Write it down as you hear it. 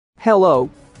Hello,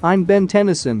 I'm Ben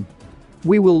Tennyson.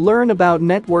 We will learn about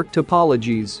network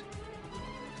topologies.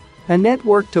 A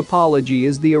network topology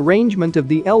is the arrangement of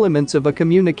the elements of a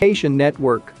communication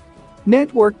network.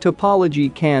 Network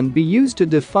topology can be used to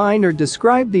define or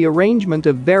describe the arrangement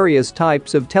of various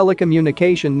types of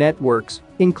telecommunication networks,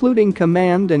 including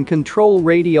command and control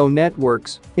radio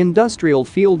networks, industrial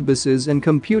field buses and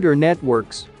computer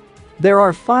networks. There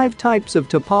are 5 types of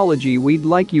topology we'd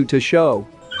like you to show.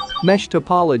 Mesh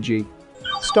topology,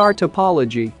 star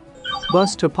topology,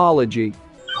 bus topology,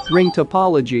 ring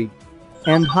topology,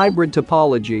 and hybrid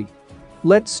topology.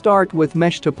 Let's start with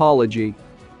mesh topology.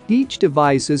 Each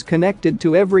device is connected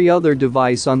to every other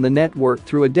device on the network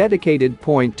through a dedicated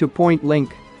point-to-point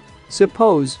link.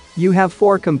 Suppose you have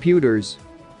 4 computers.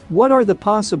 What are the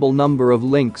possible number of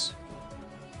links?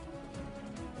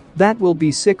 That will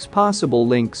be 6 possible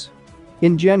links.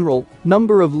 In general,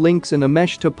 number of links in a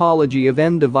mesh topology of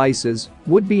n devices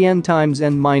would be n times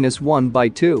n-1 by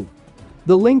 2.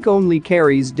 The link only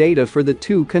carries data for the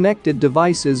 2 connected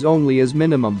devices only as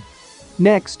minimum.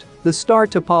 Next, the star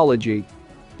topology.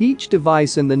 Each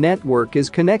device in the network is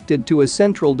connected to a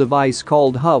central device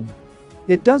called hub.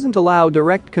 It doesn't allow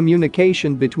direct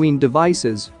communication between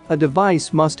devices, a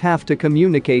device must have to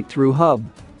communicate through hub.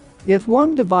 If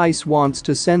one device wants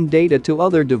to send data to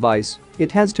other device,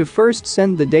 it has to first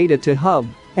send the data to hub,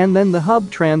 and then the hub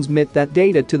transmit that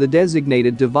data to the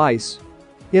designated device.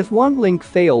 If one link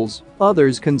fails,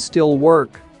 others can still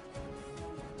work.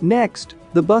 Next,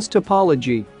 the bus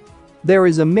topology. There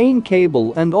is a main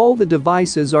cable and all the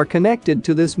devices are connected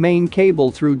to this main cable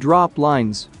through drop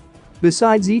lines.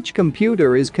 Besides, each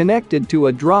computer is connected to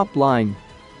a drop line.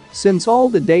 Since all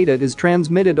the data is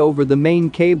transmitted over the main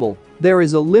cable, there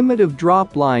is a limit of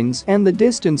drop lines and the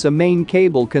distance a main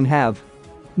cable can have.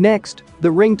 Next,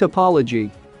 the ring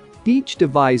topology. Each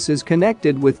device is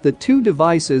connected with the 2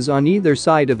 devices on either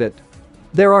side of it.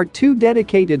 There are 2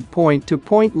 dedicated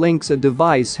point-to-point links a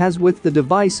device has with the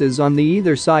devices on the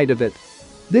either side of it.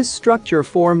 This structure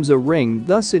forms a ring,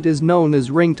 thus it is known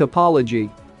as ring topology.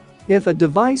 If a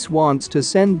device wants to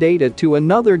send data to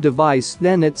another device,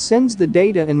 then it sends the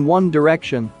data in one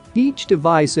direction. Each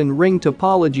device in ring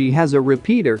topology has a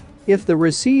repeater. If the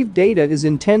received data is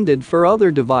intended for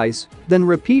other device, then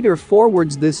repeater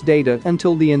forwards this data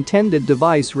until the intended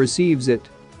device receives it.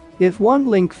 If one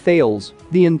link fails,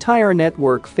 the entire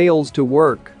network fails to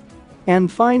work.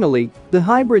 And finally, the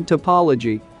hybrid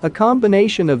topology, a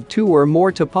combination of 2 or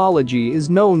more topology is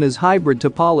known as hybrid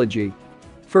topology.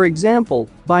 For example,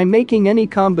 by making any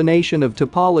combination of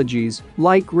topologies,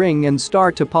 like ring and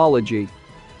star topology.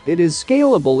 It is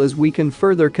scalable as we can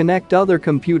further connect other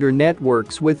computer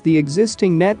networks with the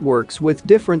existing networks with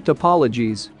different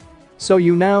topologies. So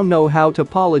you now know how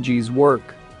topologies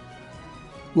work.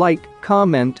 Like,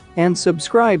 comment, and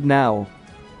subscribe now.